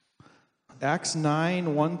Acts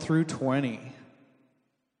 9, 1 through 20.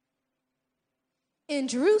 In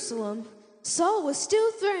Jerusalem, Saul was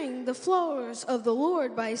still threatening the followers of the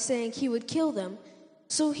Lord by saying he would kill them.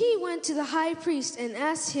 So he went to the high priest and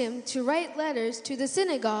asked him to write letters to the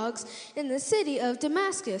synagogues in the city of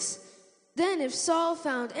Damascus. Then if Saul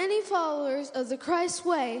found any followers of the Christ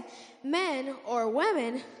way, men or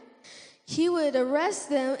women, he would arrest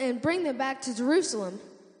them and bring them back to Jerusalem.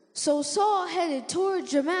 So Saul headed toward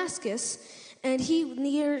Damascus, and he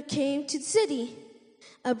near came to the city.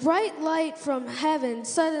 A bright light from heaven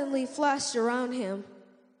suddenly flashed around him.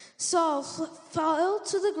 Saul fell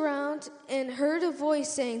to the ground and heard a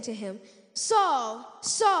voice saying to him, "Saul,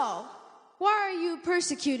 Saul, why are you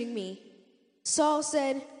persecuting me?" Saul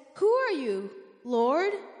said, "Who are you,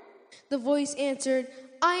 Lord?" The voice answered,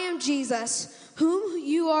 "I am Jesus, whom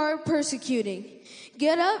you are persecuting.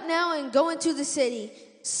 Get up now and go into the city.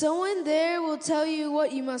 Someone there will tell you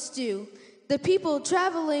what you must do." The people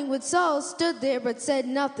traveling with Saul stood there but said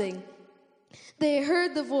nothing. They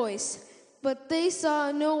heard the voice, but they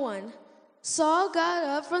saw no one. Saul got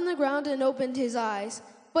up from the ground and opened his eyes,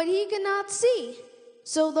 but he could not see.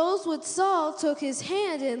 So those with Saul took his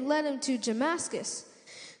hand and led him to Damascus.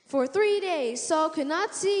 For 3 days Saul could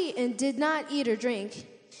not see and did not eat or drink.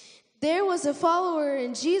 There was a follower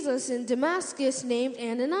in Jesus in Damascus named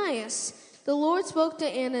Ananias. The Lord spoke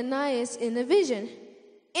to Ananias in a vision.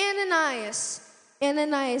 "Ananias."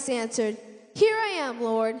 Ananias answered, "Here I am,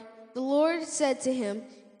 Lord." The Lord said to him,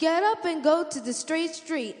 "Get up and go to the straight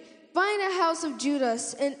street. Find a house of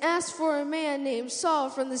Judas and ask for a man named Saul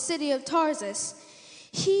from the city of Tarsus.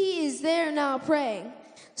 He is there now praying.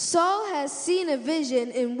 Saul has seen a vision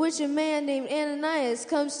in which a man named Ananias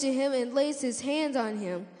comes to him and lays his hands on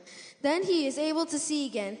him. Then he is able to see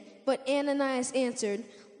again." But Ananias answered,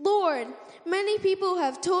 "Lord, many people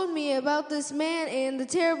have told me about this man and the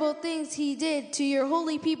terrible things he did to your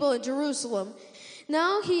holy people in Jerusalem.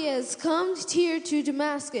 Now he has come here to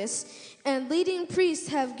Damascus, and leading priests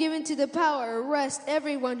have given to the power to arrest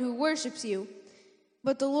everyone who worships you."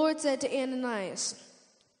 But the Lord said to Ananias,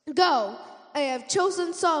 "Go, I have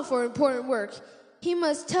chosen Saul for important work. He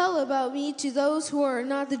must tell about me to those who are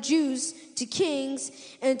not the Jews, to kings,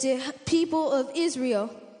 and to people of Israel.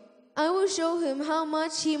 I will show him how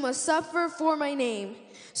much he must suffer for my name."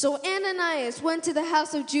 So Ananias went to the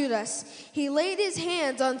house of Judas. He laid his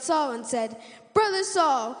hands on Saul and said, "Brother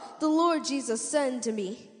Saul, the Lord Jesus sent to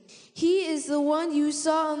me. He is the one you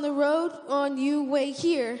saw on the road on your way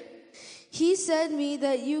here. He said me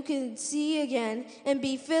that you can see again and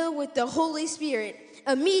be filled with the Holy Spirit."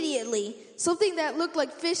 Immediately, something that looked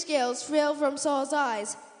like fish scales fell from Saul's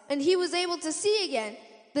eyes, and he was able to see again.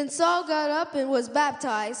 Then Saul got up and was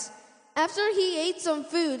baptized. After he ate some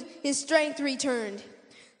food, his strength returned.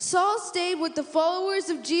 Saul stayed with the followers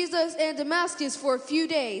of Jesus in Damascus for a few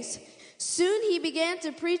days. Soon he began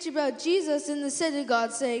to preach about Jesus in the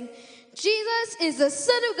synagogue, saying, "Jesus is the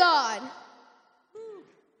Son of God."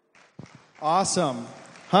 Awesome.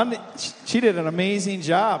 Honey, she did an amazing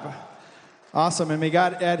job. Awesome. And may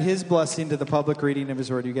God add his blessing to the public reading of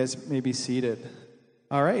his word. You guys may be seated.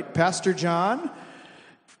 All right. Pastor John,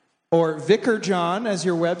 or Vicar John, as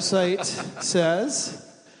your website says.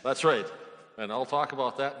 That's right. And I'll talk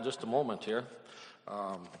about that in just a moment here.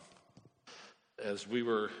 As we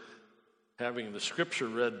were having the scripture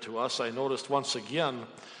read to us, I noticed once again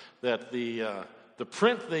that the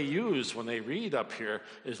print they use when they read up here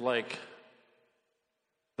is like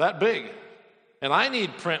that big. And I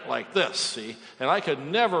need print like this, see? And I could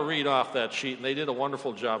never read off that sheet, and they did a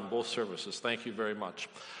wonderful job in both services. Thank you very much.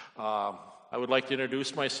 I would like to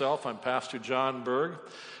introduce myself. I'm Pastor John Berg.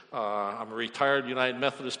 I'm a retired United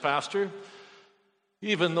Methodist pastor.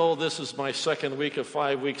 Even though this is my second week of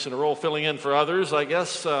 5 weeks in a row filling in for others, I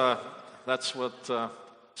guess that's what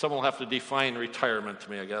someone will have to define retirement to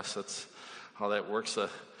me, I guess. That's how that works.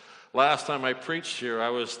 Last time I preached here, I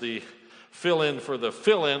was the fill-in for the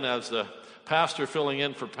fill-in, as the pastor filling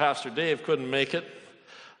in for Pastor Dave couldn't make it.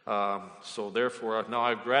 So therefore, now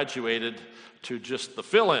I've graduated to just the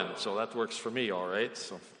fill-in, so that works for me, all right.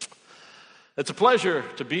 So it's a pleasure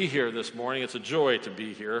to be here this morning. It's a joy to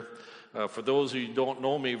be here. For those who don't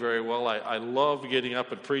know me very well, I love getting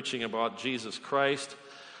up and preaching about Jesus Christ.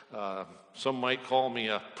 Some might call me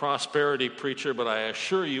a prosperity preacher, but I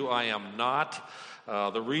assure you I am not.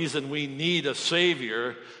 The reason we need a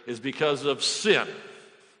Savior is because of sin.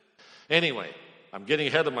 Anyway, I'm getting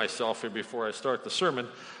ahead of myself here before I start the sermon.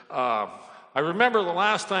 I remember the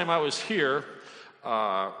last time I was here,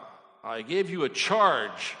 I gave you a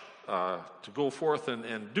charge to go forth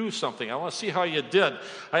and do something. I want to see how you did.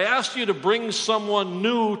 I asked you to bring someone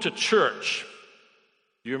new to church.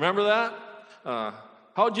 Do you remember that?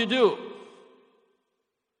 how'd you do?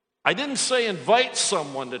 I didn't say invite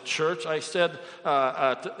someone to church. I said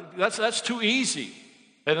that's too easy,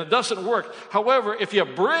 and it doesn't work. However, if you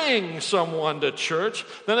bring someone to church,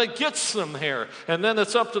 then it gets them here, and then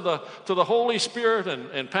it's up to the Holy Spirit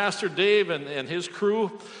and Pastor Dave and his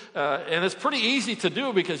crew, and it's pretty easy to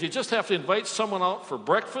do because you just have to invite someone out for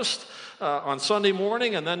breakfast on Sunday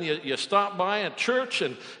morning, and then you stop by at church,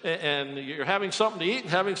 and you're having something to eat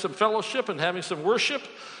and having some fellowship and having some worship.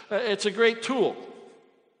 It's a great tool.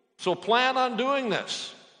 So plan on doing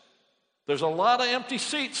this. There's a lot of empty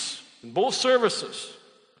seats in both services.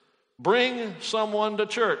 Bring someone to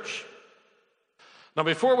church. Now,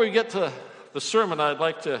 before we get to the sermon, I'd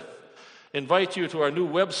like to invite you to our new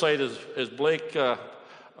website, as Blake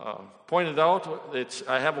pointed out.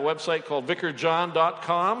 I have a website called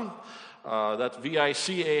vicarjohn.com. That's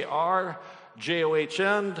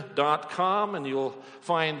vicarjohn.com, and you'll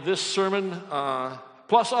find this sermon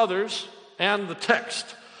plus others and the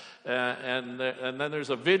text. And then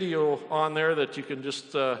there's a video on there that you can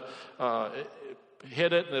just hit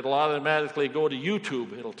it, and it'll automatically go to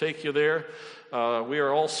YouTube. It'll take you there. We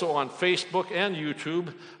are also on Facebook and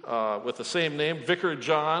YouTube with the same name, Vicar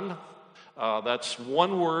John. That's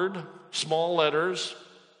one word, small letters.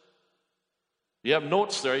 You have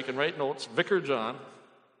notes there. You can write notes, Vicar John.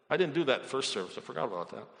 I didn't do that first service. I forgot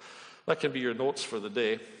about that. That can be your notes for the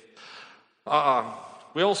day.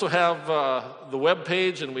 We also have the web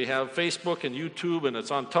page, and we have Facebook and YouTube, and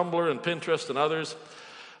it's on Tumblr and Pinterest and others.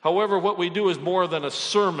 However, what we do is more than a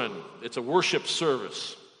sermon. It's a worship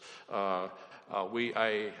service. I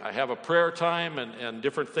have a prayer time and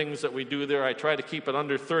different things that we do there. I try to keep it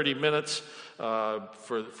under 30 minutes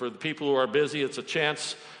for the people who are busy. It's a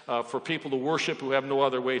chance for people to worship who have no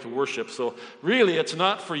other way to worship. So really, it's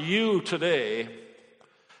not for you today.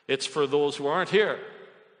 It's for those who aren't here.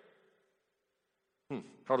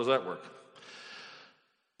 How does that work?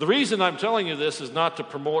 The reason I'm telling you this is not to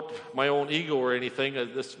promote my own ego or anything.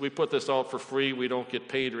 We put this out for free. We don't get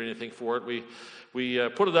paid or anything for it. We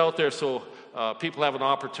put it out there so people have an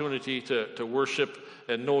opportunity to worship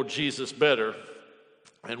and know Jesus better.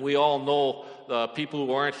 And we all know people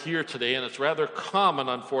who aren't here today, and it's rather common,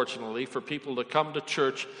 unfortunately, for people to come to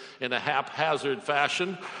church in a haphazard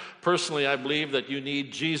fashion. Personally, I believe that you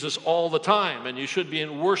need Jesus all the time, and you should be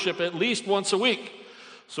in worship at least once a week.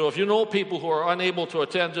 So if you know people who are unable to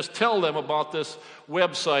attend, just tell them about this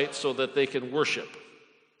website so that they can worship.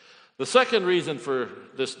 The second reason for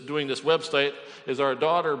doing this website is our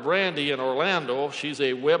daughter Brandy in Orlando. She's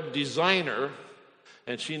a web designer,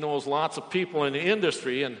 and she knows lots of people in the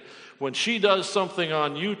industry. And when she does something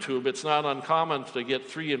on YouTube, it's not uncommon to get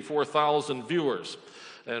 3,000 and 4,000 viewers.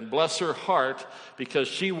 And bless her heart, because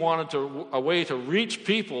she wanted a way to reach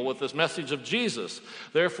people with this message of Jesus.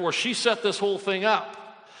 Therefore, she set this whole thing up.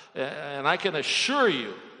 And I can assure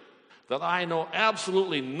you that I know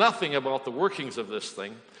absolutely nothing about the workings of this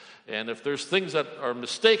thing. And if there's things that are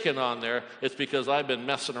mistaken on there, it's because I've been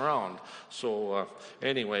messing around. So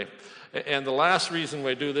anyway, and the last reason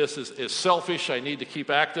we do this is selfish. I need to keep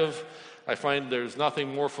active. I find there's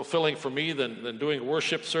nothing more fulfilling for me than doing a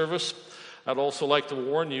worship service. I'd also like to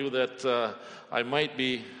warn you that I might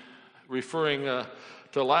be referring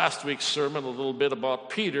to last week's sermon a little bit about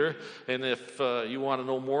Peter, and if you want to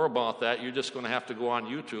know more about that, you're just going to have to go on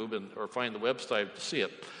YouTube or find the website to see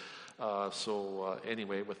it.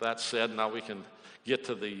 Anyway, with that said, now we can get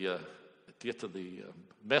to the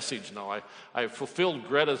message. Now I fulfilled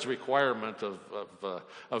Greta's requirement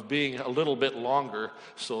of being a little bit longer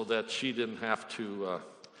so that she didn't have to.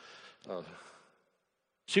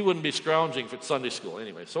 She wouldn't be scrounging for Sunday school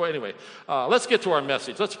anyway. So let's get to our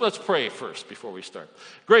message. Let's pray first before we start.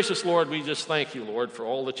 Gracious Lord, we just thank you, Lord, for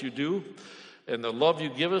all that you do and the love you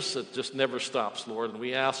give us that just never stops, Lord. And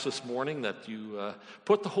we ask this morning that you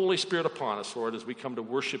put the Holy Spirit upon us, Lord, as we come to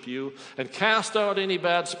worship you, and cast out any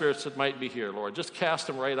bad spirits that might be here, Lord. Just cast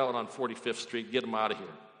them right out on 45th Street. Get them out of here.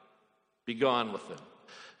 Be gone with them.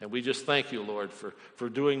 And we just thank you, Lord, for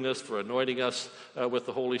doing this, for anointing us with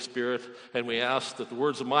the Holy Spirit. And we ask that the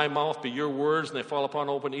words of my mouth be your words, and they fall upon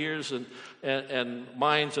open ears and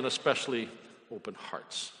minds, and especially open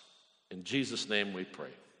hearts. In Jesus' name we pray.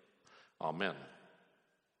 Amen.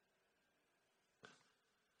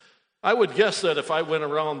 I would guess that if I went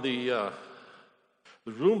around the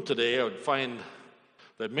room today, I would find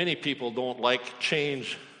that many people don't like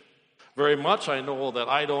change very much. I know that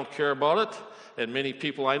I don't care about it. And many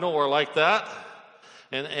people I know are like that.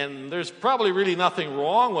 And there's probably really nothing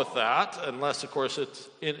wrong with that, unless, of course,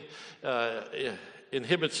 it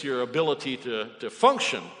inhibits your ability to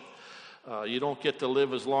function. You don't get to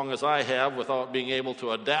live as long as I have without being able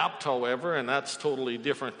to adapt, however, and that's totally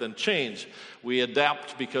different than change. We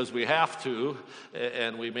adapt because we have to,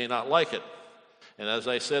 and we may not like it. And as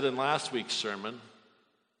I said in last week's sermon,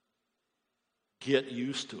 get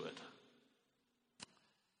used to it.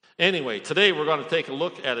 Anyway, today we're going to take a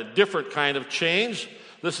look at a different kind of change.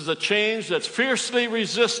 This is a change that's fiercely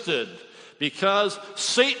resisted because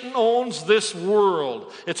Satan owns this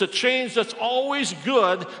world. It's a change that's always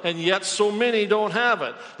good, and yet so many don't have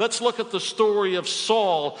it. Let's look at the story of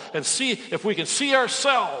Saul and see if we can see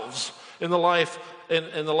ourselves in the life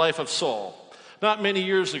of Saul. Not many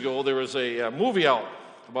years ago, there was a movie out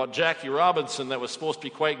about Jackie Robinson that was supposed to be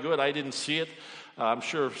quite good. I didn't see it. I'm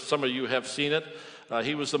sure some of you have seen it.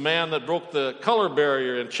 He was the man that broke the color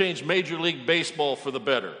barrier and changed Major League Baseball for the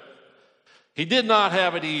better. He did not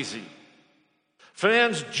have it easy.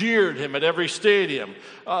 Fans jeered him at every stadium.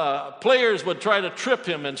 Players would try to trip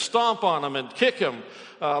him and stomp on him and kick him.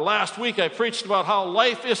 Last week I preached about how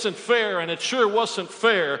life isn't fair, and it sure wasn't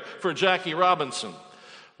fair for Jackie Robinson.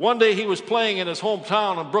 One day he was playing in his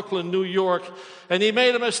hometown in Brooklyn, New York, and he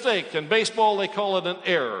made a mistake. In baseball they call it an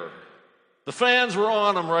error. The fans were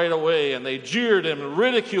on him right away, and they jeered him and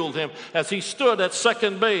ridiculed him as he stood at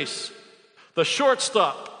second base. The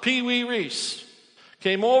shortstop, Pee Wee Reese,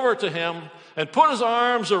 came over to him and put his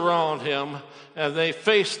arms around him, and they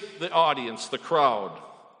faced the audience, the crowd.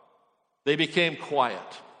 They became quiet.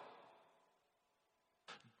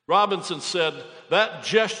 Robinson said that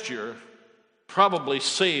gesture probably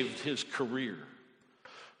saved his career.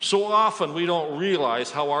 So often we don't realize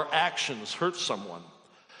how our actions hurt someone.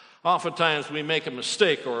 Oftentimes we make a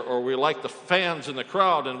mistake, or we like the fans in the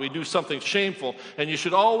crowd and we do something shameful. And you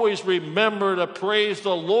should always remember to praise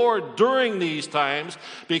the Lord during these times,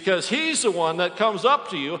 because He's the one that comes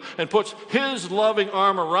up to you and puts His loving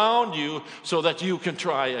arm around you so that you can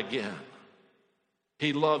try again.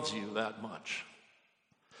 He loves you that much.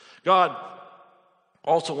 God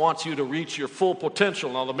also wants you to reach your full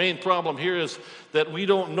potential. Now, the main problem here is that we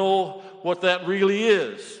don't know what that really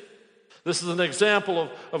is. This is an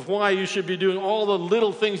example of why you should be doing all the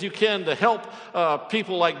little things you can to help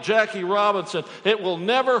people like Jackie Robinson. It will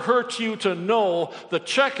never hurt you to know the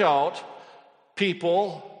checkout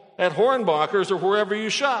people at Hornbacher's or wherever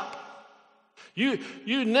you shop. You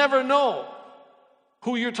never know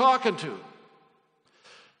who you're talking to.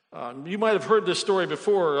 You might have heard this story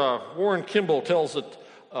before. Warren Kimball tells it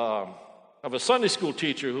of a Sunday school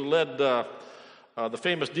teacher who led the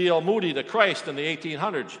famous D.L. Moody to Christ in the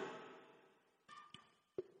 1800s.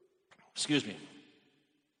 Excuse me.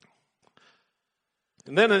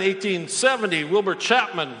 And then in 1870, Wilbur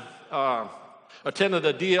Chapman attended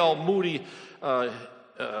a D.L. Moody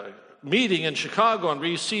meeting in Chicago and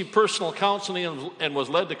received personal counseling and was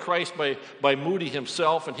led to Christ by Moody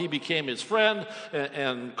himself, and he became his friend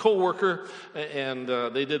and co-worker, and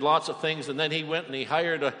they did lots of things. And then he went and he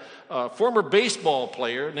hired a former baseball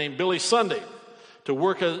player named Billy Sunday to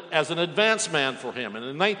work as an advance man for him. And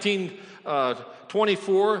in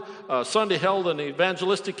 1924, Sunday held an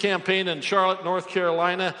evangelistic campaign in Charlotte, North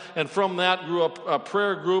Carolina, and from that grew up a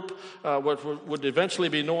prayer group, what would eventually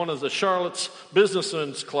be known as the Charlotte's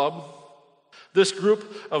Businessmen's Club. This group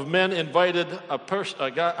of men invited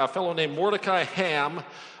a fellow named Mordecai Ham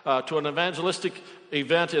to an evangelistic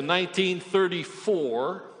event in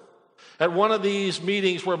 1934. At one of these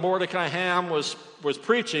meetings where Mordecai Ham was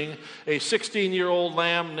preaching, a 16-year-old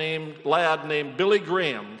lad named Billy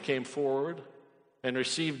Graham came forward and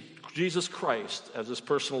received Jesus Christ as his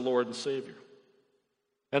personal Lord and Savior.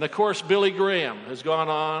 And of course, Billy Graham has gone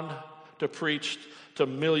on to preach to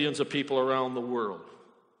millions of people around the world.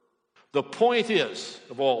 The point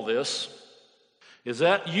of all this is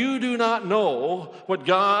that you do not know what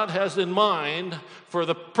God has in mind for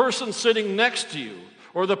the person sitting next to you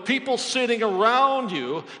or the people sitting around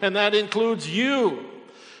you, and that includes you.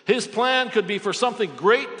 His plan could be for something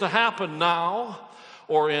great to happen now,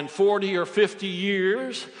 or in 40 or 50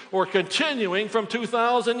 years, or continuing from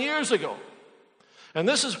 2,000 years ago. And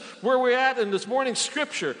this is where we're at in this morning's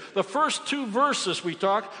scripture. The first two verses we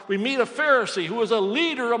meet a Pharisee who is a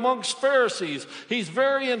leader amongst Pharisees. He's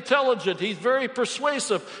very intelligent, he's very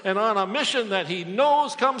persuasive, and on a mission that he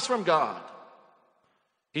knows comes from God.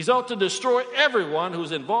 He's out to destroy everyone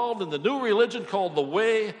who's involved in the new religion called the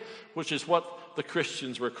Way, which is what the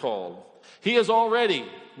Christians were called. He has already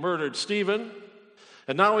murdered Stephen,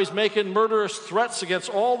 and now he's making murderous threats against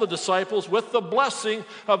all the disciples with the blessing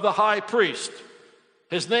of the high priest.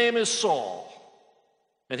 His name is Saul,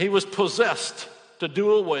 and he was possessed to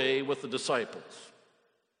do away with the disciples.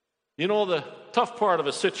 You know, the tough part of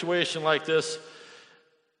a situation like this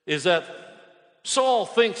is that Saul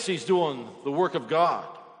thinks he's doing the work of God.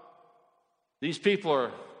 These people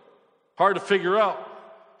are hard to figure out.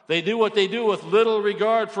 They do what they do with little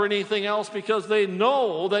regard for anything else because they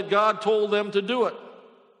know that God told them to do it.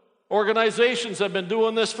 Organizations have been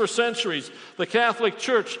doing this for centuries. The Catholic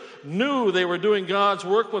Church knew they were doing God's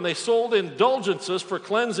work when they sold indulgences for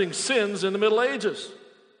cleansing sins in the Middle Ages.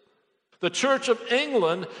 The Church of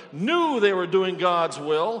England knew they were doing God's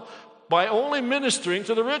will by only ministering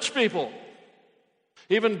to the rich people.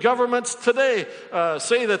 Even governments today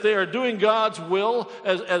say that they are doing God's will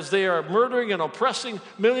as they are murdering and oppressing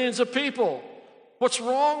millions of people. What's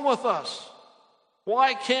wrong with us?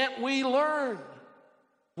 Why can't we learn?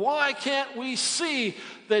 Why can't we see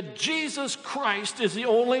that Jesus Christ is the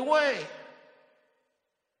only way?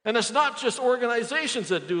 And it's not just organizations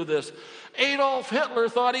that do this. Adolf Hitler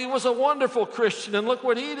thought he was a wonderful Christian, and look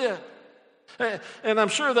what he did. And I'm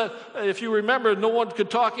sure that if you remember, no one could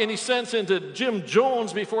talk any sense into Jim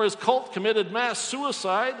Jones before his cult committed mass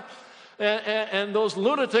suicide. And those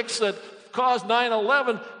lunatics that caused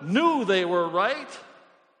 9/11 knew they were right.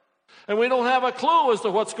 And we don't have a clue as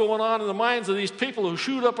to what's going on in the minds of these people who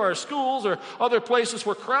shoot up our schools or other places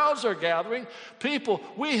where crowds are gathering. People,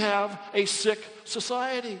 we have a sick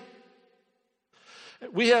society.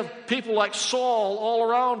 We have people like Saul all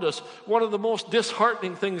around us. One of the most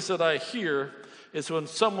disheartening things that I hear is when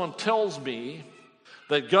someone tells me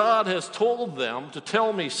that God has told them to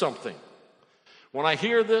tell me something. When I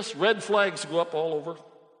hear this, red flags go up all over.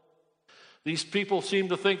 These people seem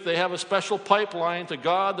to think they have a special pipeline to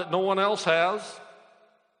God that no one else has.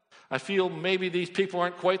 I feel maybe these people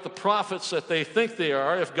aren't quite the prophets that they think they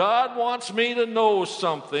are. If God wants me to know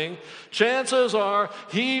something, chances are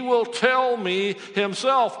He will tell me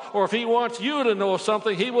Himself. Or if He wants you to know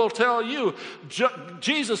something, He will tell you.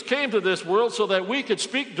 Jesus came to this world so that we could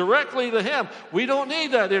speak directly to Him. We don't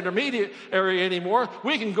need that intermediary anymore.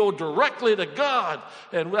 We can go directly to God.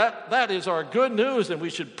 And that is our good news, and we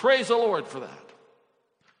should praise the Lord for that.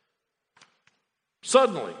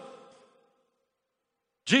 Suddenly,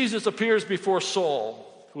 Jesus appears before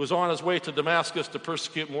Saul, who was on his way to Damascus to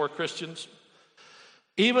persecute more Christians.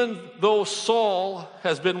 Even though Saul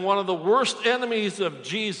has been one of the worst enemies of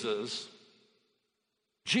Jesus,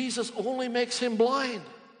 Jesus only makes him blind.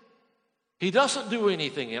 He doesn't do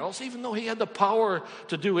anything else. Even though he had the power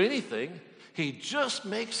to do anything, he just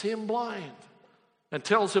makes him blind and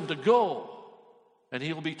tells him to go, and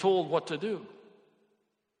he'll be told what to do.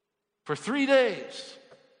 For 3 days,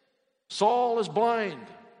 Saul is blind.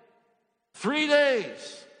 3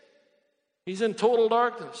 days. He's in total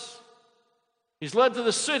darkness. He's led to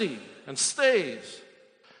the city and stays.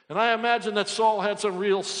 And I imagine that Saul had some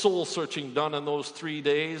real soul searching done in those 3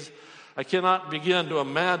 days. I cannot begin to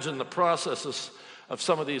imagine the processes of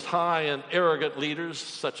some of these high and arrogant leaders,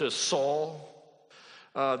 such as Saul.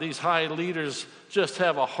 These high leaders just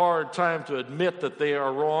have a hard time to admit that they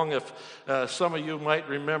are wrong. If some of you might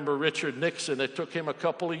remember Richard Nixon, it took him a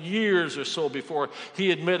couple of years or so before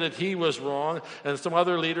he admitted he was wrong. And some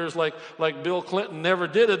other leaders like Bill Clinton never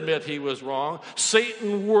did admit he was wrong.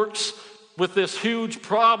 Satan works with this huge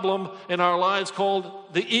problem in our lives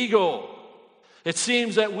called the ego. It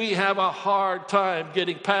seems that we have a hard time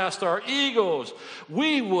getting past our egos.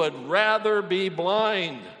 We would rather be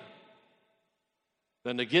blind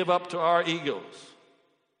than to give up to our egos.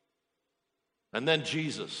 And then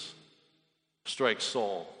Jesus strikes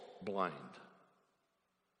Saul blind.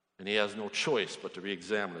 And he has no choice but to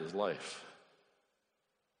re-examine his life.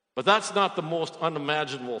 But that's not the most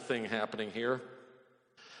unimaginable thing happening here.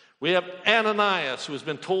 We have Ananias, who has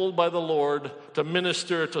been told by the Lord to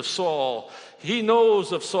minister to Saul. He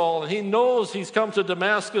knows of Saul, and he knows he's come to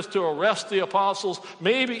Damascus to arrest the apostles,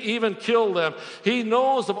 maybe even kill them. He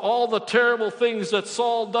knows of all the terrible things that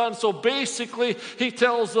Saul done. So basically, he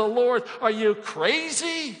tells the Lord, "Are you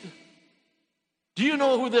crazy? Do you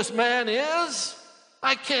know who this man is?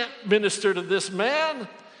 I can't minister to this man.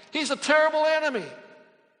 He's a terrible enemy."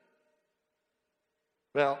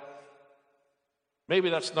 Well, maybe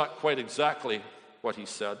that's not quite exactly what he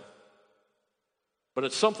said, but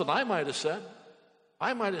it's something I might have said.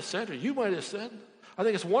 I might have said, or you might have said. I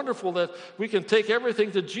think it's wonderful that we can take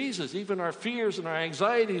everything to Jesus, even our fears and our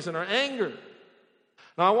anxieties and our anger.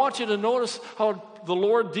 Now, I want you to notice how the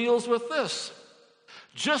Lord deals with this.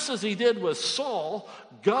 Just as he did with Saul,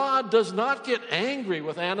 God does not get angry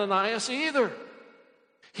with Ananias either.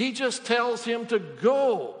 He just tells him to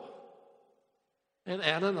go. And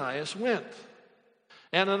Ananias went.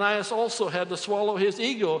 Ananias also had to swallow his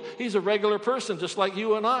ego. He's a regular person, just like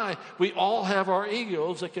you and I. We all have our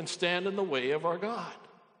egos that can stand in the way of our God.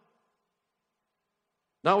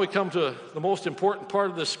 Now we come to the most important part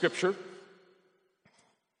of this scripture.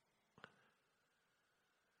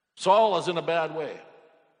 Saul is in a bad way.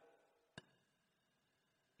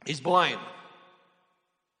 He's blind.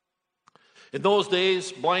 In those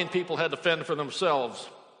days, blind people had to fend for themselves.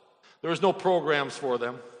 There was no programs for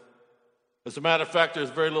them. As a matter of fact, there's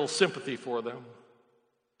very little sympathy for them.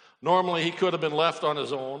 Normally, he could have been left on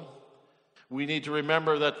his own. We need to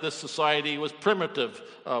remember that this society was primitive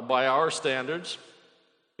by our standards.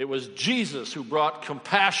 It was Jesus who brought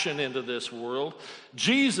compassion into this world.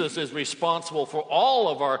 Jesus is responsible for all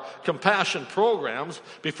of our compassion programs.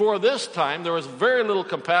 Before this time, there was very little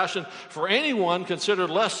compassion for anyone considered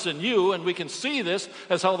less than you, and we can see this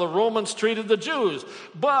as how the Romans treated the Jews.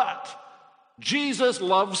 But Jesus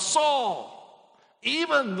loves Saul,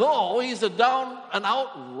 even though he's a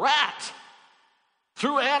down-and-out rat.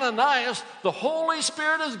 Through Ananias, the Holy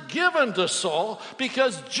Spirit is given to Saul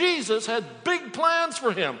because Jesus had big plans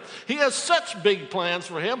for him. He has such big plans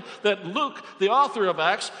for him that Luke, the author of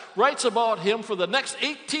Acts, writes about him for the next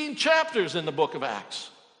 18 chapters in the book of Acts.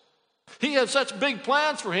 He has such big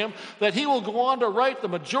plans for him that he will go on to write the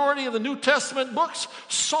majority of the New Testament books.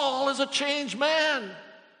 Saul is a changed man.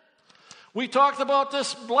 We talked about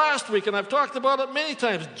this last week, and I've talked about it many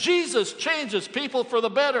times. Jesus changes people for the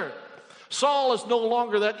better. Saul is no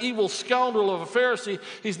longer that evil scoundrel of a Pharisee.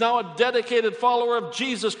 He's now a dedicated follower of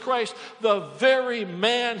Jesus Christ, the very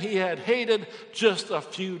man he had hated just a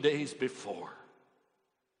few days before.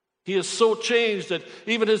 He is so changed that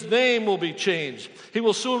even his name will be changed. He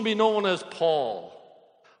will soon be known as Paul.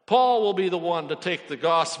 Paul will be the one to take the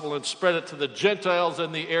gospel and spread it to the Gentiles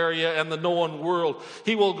in the area and the known world.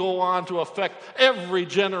 He will go on to affect every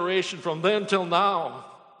generation from then till now.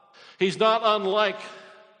 He's not unlike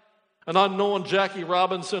an unknown Jackie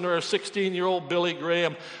Robinson or a 16-year-old Billy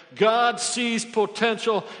Graham. God sees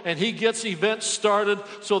potential, and he gets events started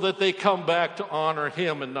so that they come back to honor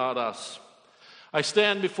him and not us. I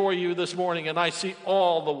stand before you this morning, and I see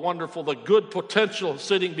all the wonderful, the good potential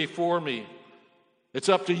sitting before me. It's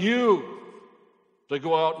up to you to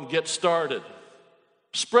go out and get started.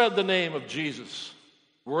 Spread the name of Jesus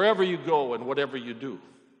wherever you go and whatever you do.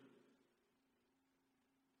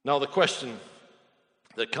 Now, the question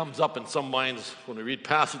that comes up in some minds when we read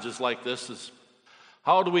passages like this is,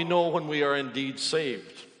 how do we know when we are indeed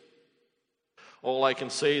saved? All I can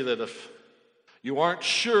say that if you aren't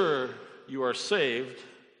sure you are saved,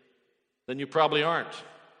 then you probably aren't.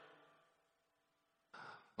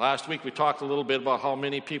 Last week we talked a little bit about how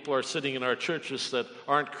many people are sitting in our churches that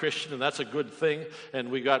aren't Christian, and that's a good thing. And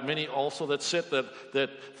we got many also that sit that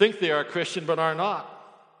think they are Christian but are not.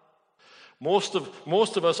 Most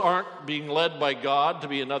of us aren't being led by God to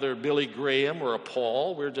be another Billy Graham or a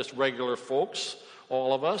Paul. We're just regular folks,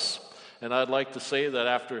 all of us. And I'd like to say that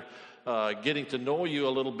after getting to know you a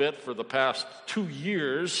little bit for the past 2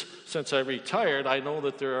 years since I retired, I know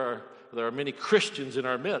that there are many Christians in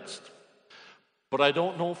our midst. But I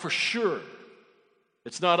don't know for sure.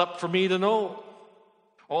 It's not up for me to know.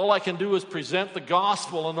 All I can do is present the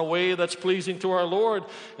gospel in a way that's pleasing to our Lord,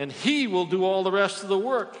 and he will do all the rest of the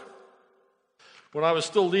work. When I was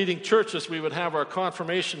still leading churches, we would have our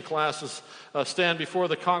confirmation classes stand before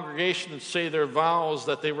the congregation and say their vows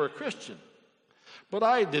that they were a Christian. But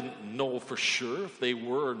I didn't know for sure if they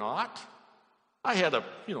were or not. I had a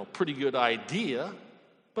pretty good idea,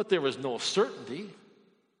 but there was no certainty.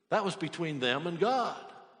 That was between them and God.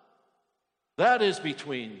 That is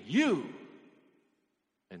between you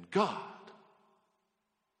and God.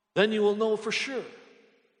 Then you will know for sure,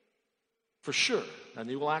 and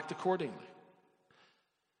you will act accordingly.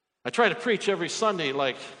 I try to preach every Sunday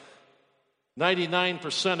like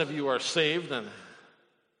 99% of you are saved, and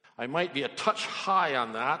I might be a touch high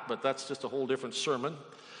on that, but that's just a whole different sermon.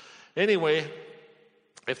 Anyway,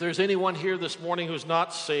 if there's anyone here this morning who's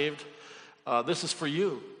not saved, this is for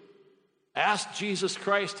you. Ask Jesus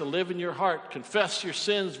Christ to live in your heart. Confess your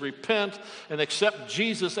sins, repent, and accept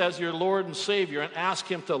Jesus as your Lord and Savior, and ask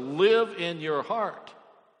him to live in your heart.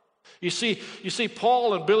 You see,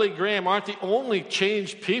 Paul and Billy Graham aren't the only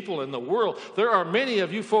changed people in the world. There are many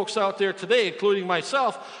of you folks out there today, including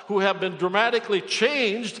myself, who have been dramatically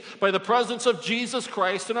changed by the presence of Jesus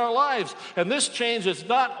Christ in our lives. And this change is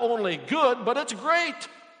not only good, but it's great.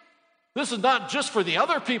 This is not just for the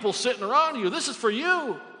other people sitting around you. This is for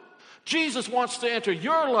you. Jesus wants to enter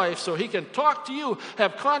your life so he can talk to you,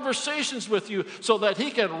 have conversations with you, so that he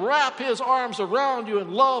can wrap his arms around you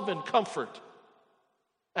in love and comfort.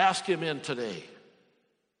 Ask him in today.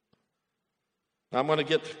 I'm going to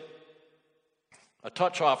get a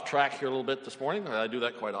touch off track here a little bit this morning. I do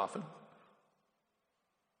that quite often.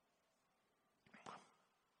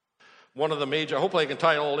 One of the major, hopefully I can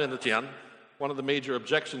tie it all in at the end. One of the major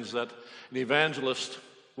objections that an evangelist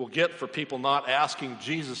will get for people not asking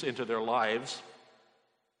Jesus into their lives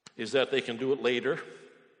is that they can do it later.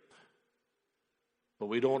 But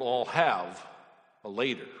we don't all have a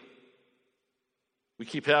later. We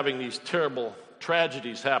keep having these terrible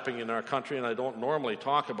tragedies happening in our country, and I don't normally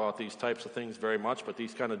talk about these types of things very much, but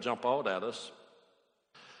these kind of jump out at us.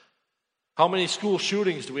 How many school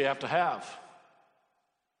shootings do we have to have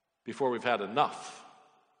before we've had enough?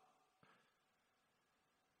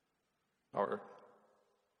 Our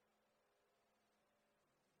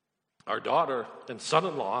daughter and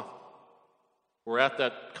son-in-law were at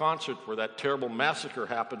that concert where that terrible massacre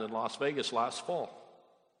happened in Las Vegas last fall.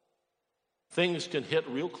 Things can hit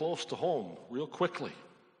real close to home real quickly.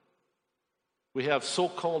 We have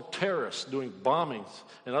so-called terrorists doing bombings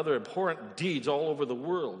and other abhorrent deeds all over the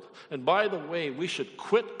world. And by the way, we should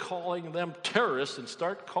quit calling them terrorists and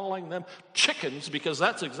start calling them chickens, because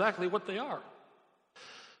that's exactly what they are.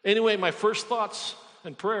 Anyway, my first thoughts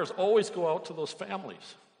and prayers always go out to those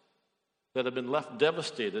families that have been left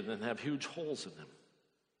devastated and have huge holes in them.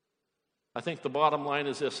 I think the bottom line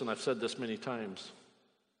is this, and I've said this many times.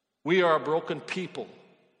 We are a broken people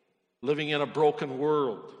living in a broken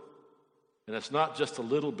world. And it's not just a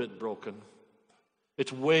little bit broken.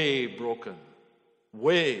 It's way broken.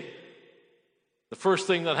 Way. The first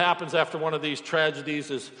thing that happens after one of these tragedies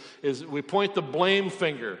is we point the blame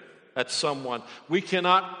finger at someone. We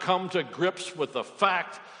cannot come to grips with the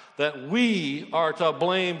fact that we are to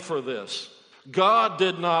blame for this. God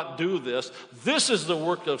did not do this. This is the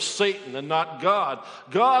work of Satan and not God.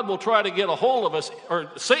 God will try to get a hold of us,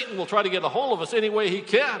 or Satan will try to get a hold of us any way he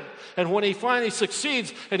can. And when he finally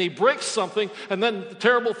succeeds and he breaks something, and then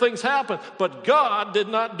terrible things happen. But God did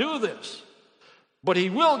not do this. But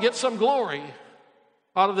he will get some glory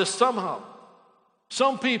out of this somehow.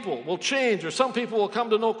 Some people will change, or some people will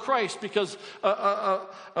come to know Christ because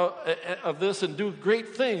of this and do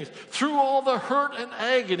great things. Through all the hurt and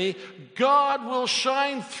agony, God will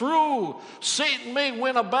shine through. Satan may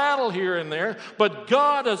win a battle here and there, but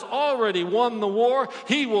God has already won the war.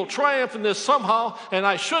 He will triumph in this somehow, and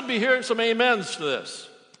I should be hearing some amens to this.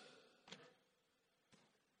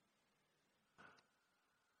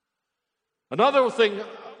 Another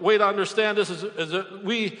way to understand this is that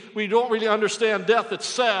we don't really understand death. It's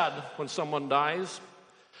sad when someone dies.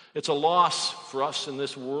 It's a loss for us in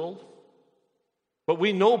this world. But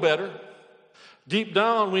we know better. Deep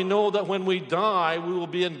down, we know that when we die, we will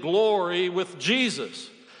be in glory with Jesus.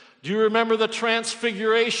 Do you remember the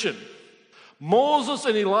transfiguration? Moses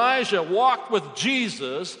and Elijah walked with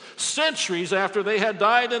Jesus centuries after they had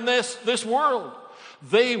died in this world.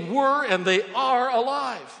 They were and they are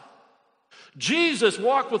alive. Jesus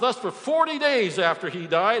walked with us for 40 days after he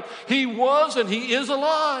died. He was and he is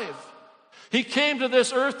alive. He came to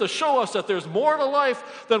this earth to show us that there's more to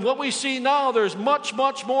life than what we see now. There's much,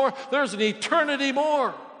 much more. There's an eternity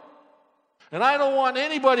more. And I don't want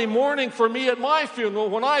anybody mourning for me at my funeral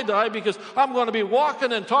when I die, because I'm going to be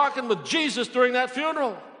walking and talking with Jesus during that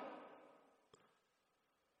funeral.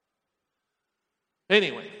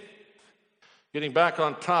 Anyway, getting back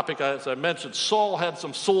on topic, as I mentioned, Saul had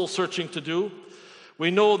some soul searching to do.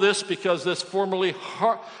 We know this because this formerly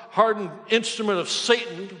hardened instrument of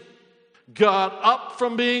Satan got up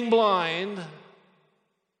from being blind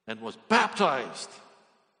and was baptized.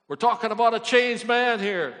 We're talking about a changed man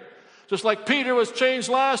here. Just like Peter was changed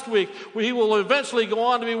last week, he will eventually go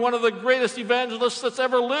on to be one of the greatest evangelists that's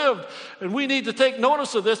ever lived. And we need to take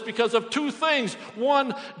notice of this because of two things.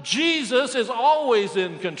 One, Jesus is always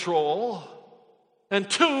in control. And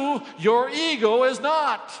two, your ego is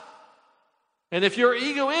not. And if your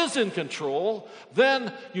ego is in control,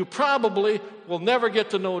 then you probably will never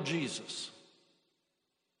get to know Jesus.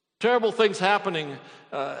 Terrible things happening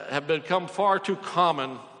have become far too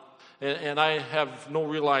common, and I have no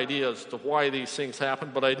real idea as to why these things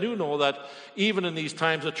happen, but I do know that even in these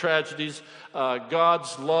times of tragedies,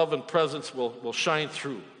 God's love and presence will shine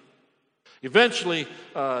through. Eventually,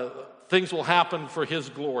 things will happen for his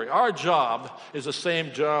glory. Our job is the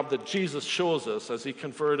same job that Jesus shows us as he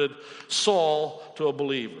converted Saul to a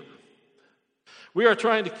believer. We are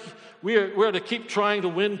to keep trying to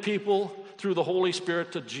win people through the Holy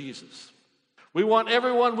Spirit to Jesus. We want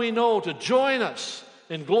everyone we know to join us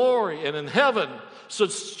in glory and in heaven. So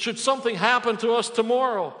should something happen to us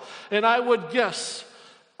tomorrow, and I would guess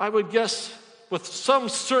with some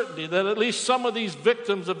certainty that at least some of these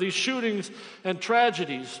victims of these shootings and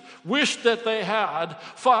tragedies wish that they had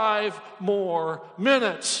 5 more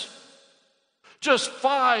minutes. Just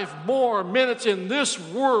 5 more minutes in this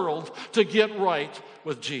world to get right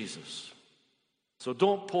with Jesus. So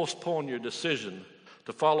don't postpone your decision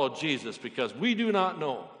to follow Jesus, because we do not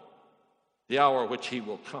know the hour which he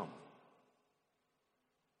will come.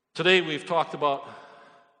 Today we've talked about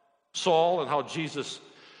Saul and how Jesus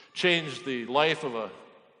changed the life of a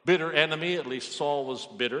bitter enemy. At least Saul was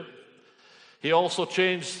bitter. He has also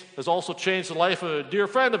changed the life of a dear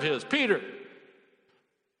friend of his, Peter.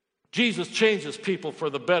 Jesus changes people for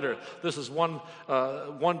the better. This is one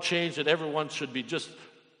change that everyone should be just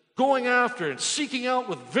going after and seeking out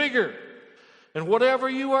with vigor. And whatever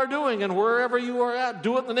you are doing and wherever you are at,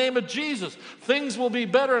 do it in the name of Jesus. Things will be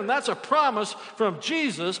better, and that's a promise from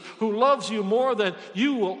Jesus, who loves you more than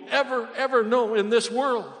you will ever know in this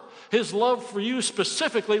world. His love for you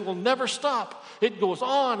specifically will never stop. It goes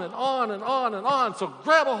on and on and on and on. So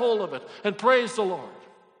grab a hold of it and praise the Lord.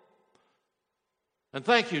 And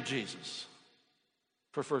thank you, Jesus,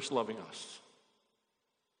 for first loving us.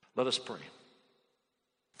 Let us pray.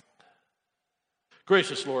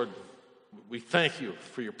 Gracious Lord, we thank you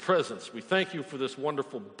for your presence. We thank you for this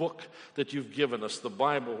wonderful book that you've given us, the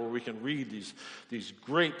Bible, where we can read these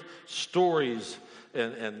great stories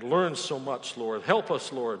and learn so much, Lord. Help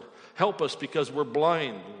us, Lord. Help us, because we're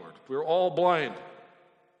blind, Lord. We're all blind.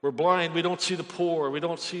 We're blind. We don't see the poor. We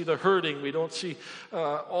don't see the hurting. We don't see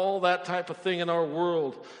all that type of thing in our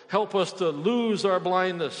world. Help us to lose our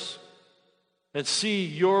blindness and see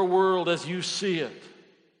your world as you see it.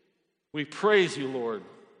 We praise you, Lord,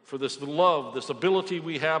 for this love, this ability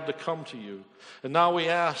we have to come to you. And now we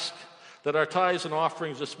ask that our tithes and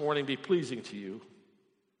offerings this morning be pleasing to you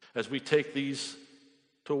as we take these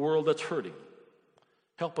to a world that's hurting.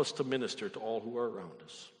 Help us to minister to all who are around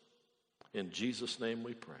us. In Jesus' name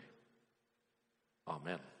we pray.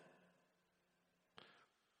 Amen.